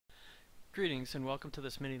Greetings and welcome to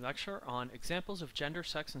this mini lecture on examples of gender,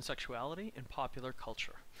 sex, and sexuality in popular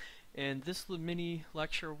culture. In this mini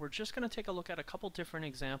lecture, we're just going to take a look at a couple different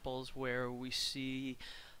examples where we see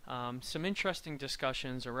some interesting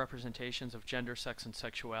discussions or representations of gender, sex, and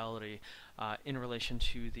sexuality in relation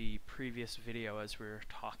to the previous video as we were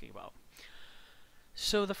talking about.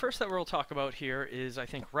 So the first that we'll talk about here is, I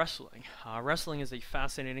think, wrestling. Wrestling is a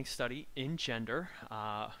fascinating study in gender.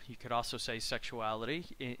 You could also say sexuality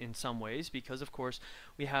in some ways, because of course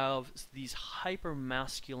we have these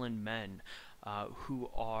hyper-masculine men who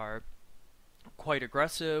are quite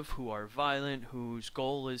aggressive, who are violent, whose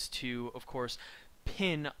goal is to, of course,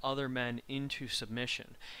 pin other men into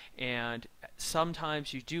submission. And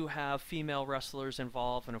sometimes you do have female wrestlers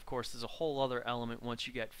involved, and of course there's a whole other element once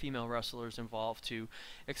you get female wrestlers involved to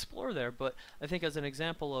explore there. But I think as an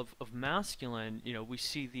example of masculine, you know, we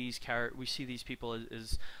see these people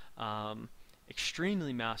as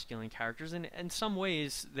extremely masculine characters, and in some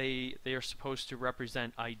ways they are supposed to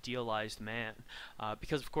represent idealized man,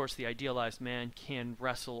 because of course the idealized man can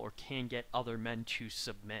wrestle or can get other men to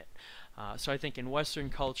submit. So I think in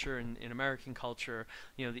Western culture and in American culture,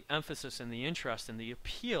 you know, the emphasis and the interest and the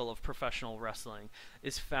appeal of professional wrestling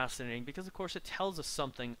is fascinating, because of course it tells us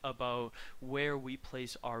something about where we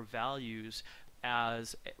place our values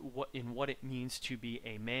as what it means to be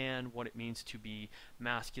a man, what it means to be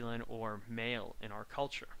masculine or male in our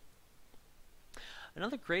culture.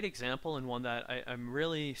 Another great example, and one that I'm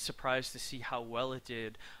really surprised to see how well it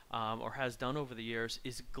did or has done over the years,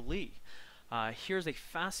 is Glee. Here's a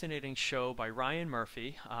fascinating show by Ryan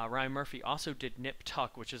Murphy. Ryan Murphy also did Nip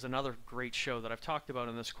Tuck, which is another great show that I've talked about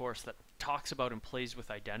in this course that talks about and plays with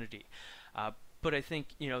identity. But I think,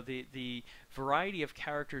 you know, the variety of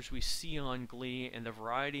characters we see on Glee and the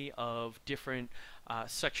variety of different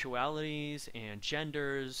sexualities and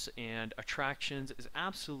genders and attractions is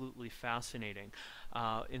absolutely fascinating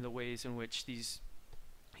in the ways in which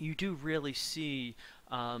you do really see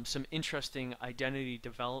some interesting identity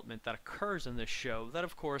development that occurs in this show that,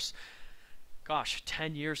 of course, gosh,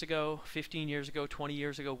 10 years ago, 15 years ago, 20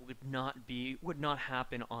 years ago would not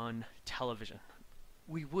happen on television.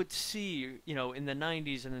 We would see, you know, in the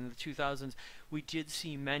 90s and in the 2000s, we did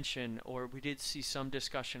see mention, or we did see some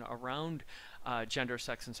discussion around gender,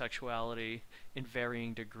 sex, and sexuality in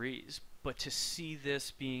varying degrees. But to see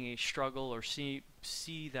this being a struggle, or see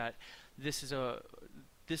that this is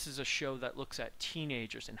a show that looks at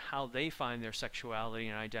teenagers and how they find their sexuality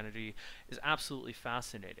and identity, is absolutely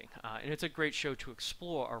fascinating. And it's a great show to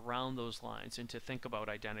explore around those lines and to think about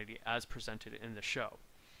identity as presented in the show.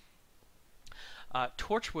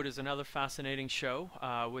 Torchwood is another fascinating show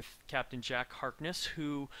with Captain Jack Harkness,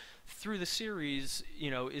 who through the series,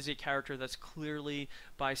 you know, is a character that's clearly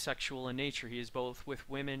bisexual in nature. He is both with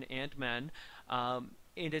women and men.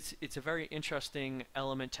 And it's a very interesting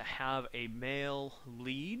element to have a male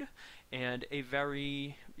lead and a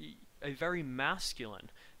very masculine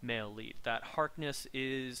male lead. That Harkness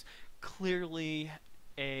is clearly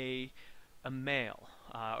a male,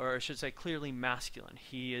 or I should say clearly masculine.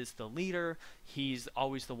 He is the leader, he's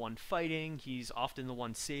always the one fighting, he's often the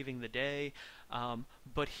one saving the day,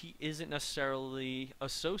 but he isn't necessarily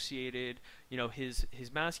associated, you know, his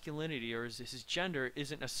masculinity or his gender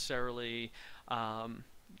isn't necessarily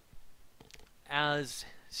as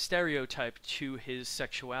stereotyped to his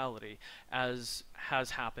sexuality as has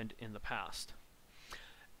happened in the past.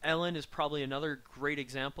 Ellen is probably another great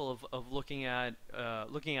example of looking at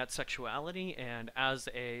sexuality, and as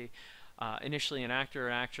initially an actor,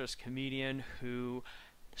 an actress, comedian who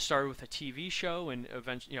started with a TV show, and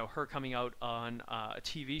eventually, you know, her coming out on a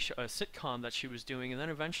TV show, a sitcom that she was doing, and then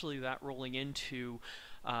eventually that rolling into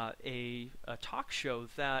a talk show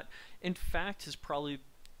that, in fact, has probably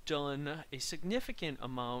done a significant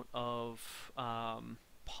amount of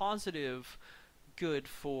positive good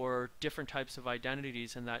for different types of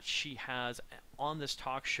identities, and that she has on this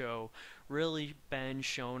talk show really been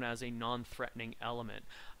shown as a non-threatening element.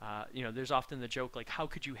 You know, there's often the joke like, how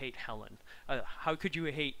could you hate Helen? How could you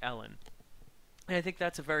hate Ellen? And I think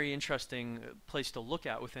that's a very interesting place to look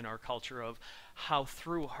at within our culture, of how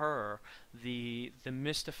through her the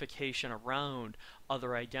mystification around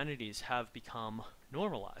other identities have become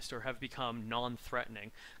normalized or have become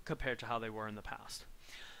non-threatening compared to how they were in the past.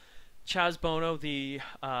 Chaz Bono, the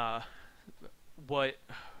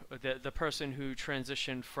person who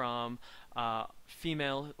transitioned from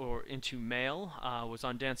female or into male, was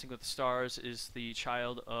on Dancing with the Stars, is the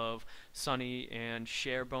child of Sonny and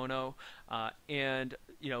Cher Bono, and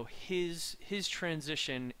you know, his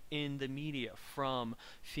transition in the media from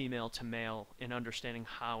female to male, and understanding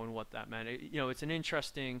how and what that meant. You know, it's an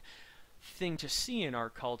interesting thing to see in our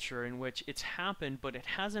culture, in which it's happened, but it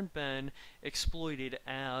hasn't been exploited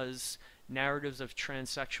as narratives of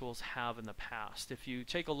transsexuals have in the past. If you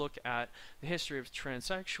take a look at the history of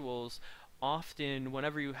transsexuals, often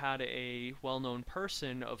whenever you had a well-known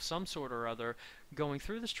person of some sort or other going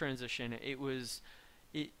through this transition, it was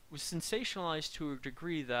sensationalized to a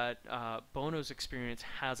degree that Bono's experience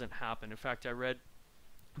hasn't happened. In fact, I read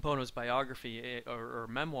Bono's biography or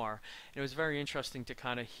memoir, and it was very interesting to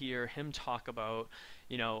kind of hear him talk about,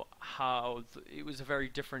 how it was very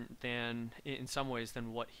different than, in some ways,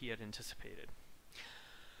 than what he had anticipated.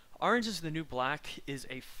 Orange is the New Black is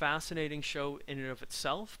a fascinating show in and of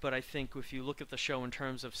itself, but I think if you look at the show in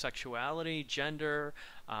terms of sexuality, gender,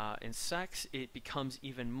 and sex, it becomes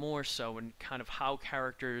even more so, in kind of how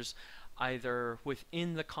characters either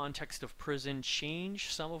within the context of prison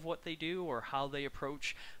change some of what they do or how they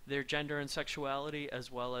approach their gender and sexuality,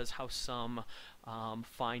 as well as how some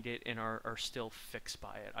find it and are still fixed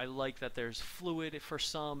by it. I like that there's fluid for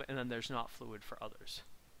some and then there's not fluid for others.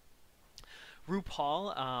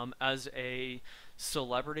 RuPaul, as a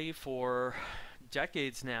celebrity for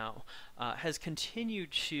decades now, has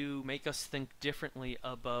continued to make us think differently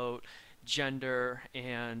about gender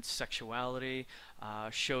and sexuality.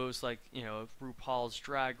 Shows like, RuPaul's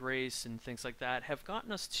Drag Race and things like that have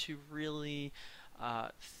gotten us to really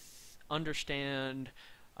understand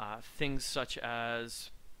things such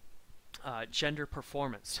as gender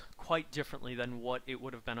performance quite differently than what it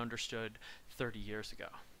would have been understood 30 years ago.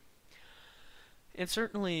 And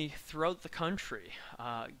certainly throughout the country,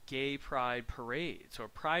 gay pride parades, or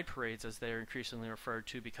pride parades as they're increasingly referred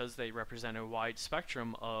to, because they represent a wide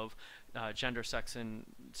spectrum of gender, sex, and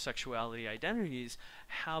sexuality identities,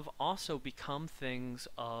 have also become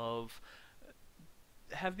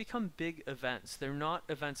have become big events. They're not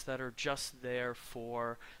events that are just there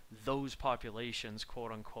for those populations,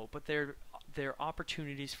 quote unquote, but they're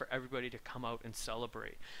opportunities for everybody to come out and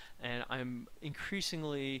celebrate. And I'm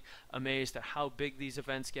increasingly amazed at how big these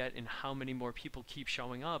events get and how many more people keep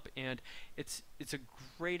showing up. And it's a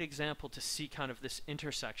great example to see kind of this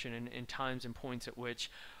intersection in times and points at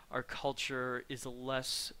which our culture is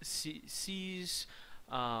sees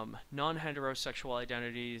non-heterosexual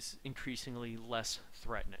identities increasingly less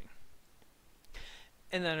threatening.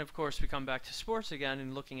 And then, of course, we come back to sports again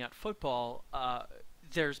and looking at football.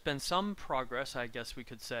 There's been some progress, I guess we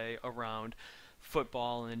could say, around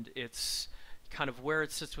football and its kind of where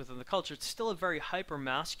it sits within the culture. It's still a very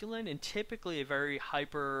hyper-masculine and typically a very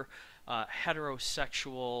hyper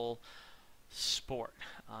heterosexual sport.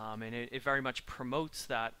 And it very much promotes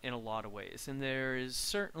that in a lot of ways. And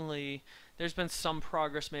there's been some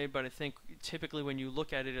progress made, but I think typically when you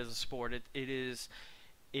look at it as a sport, it is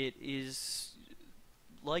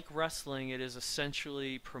like wrestling. It is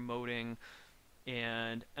essentially promoting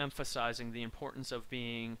and emphasizing the importance of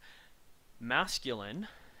being masculine,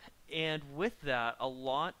 and with that a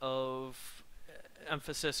lot of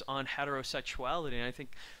emphasis on heterosexuality. And I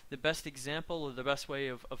think the best example, or the best way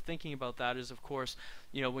of thinking about that is, of course,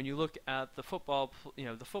 when you look at the football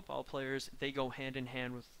players, they go hand in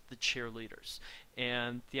hand with the cheerleaders,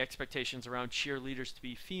 and the expectations around cheerleaders to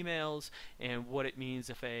be females, and what it means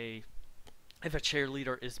if a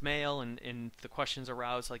cheerleader is male, and the questions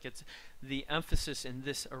aroused, like, it's the emphasis in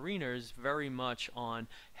this arena is very much on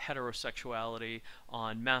heterosexuality,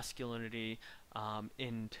 on masculinity,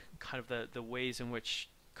 and kind of the ways in which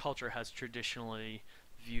culture has traditionally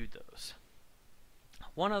viewed those.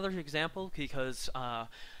 One other example, because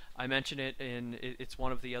I mentioned it in it's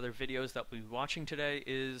one of the other videos that we'll be watching today,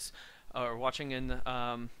 or watching in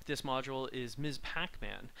this module, is Ms.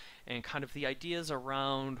 Pac-Man, and kind of the ideas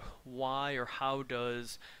around why or how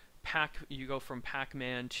does you go from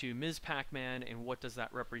Pac-Man to Ms. Pac-Man, and what does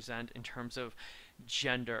that represent in terms of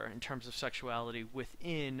gender, in terms of sexuality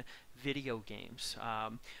within video games.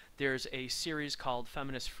 There's a series called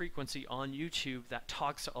Feminist Frequency on YouTube that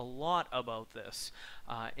talks a lot about this,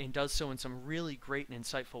 and does so in some really great and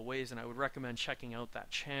insightful ways, and I would recommend checking out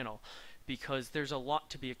that channel, because there's a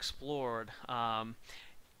lot to be explored.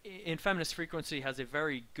 In Feminist Frequency has a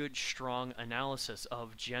very good, strong analysis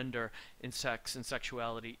of gender and sex and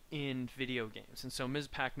sexuality in video games. And so Ms.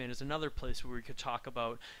 Pac-Man is another place where we could talk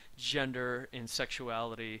about gender and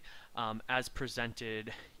sexuality as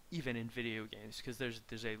presented even in video games, because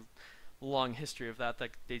there's a long history of that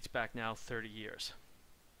dates back now 30 years.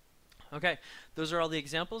 Okay, those are all the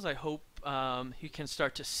examples. I hope you can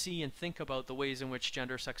start to see and think about the ways in which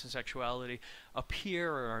gender, sex, and sexuality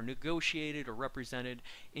appear or are negotiated or represented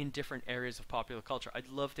in different areas of popular culture. I'd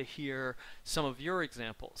love to hear some of your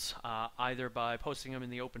examples, either by posting them in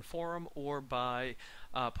the open forum or by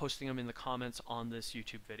posting them in the comments on this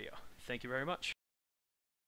YouTube video. Thank you very much.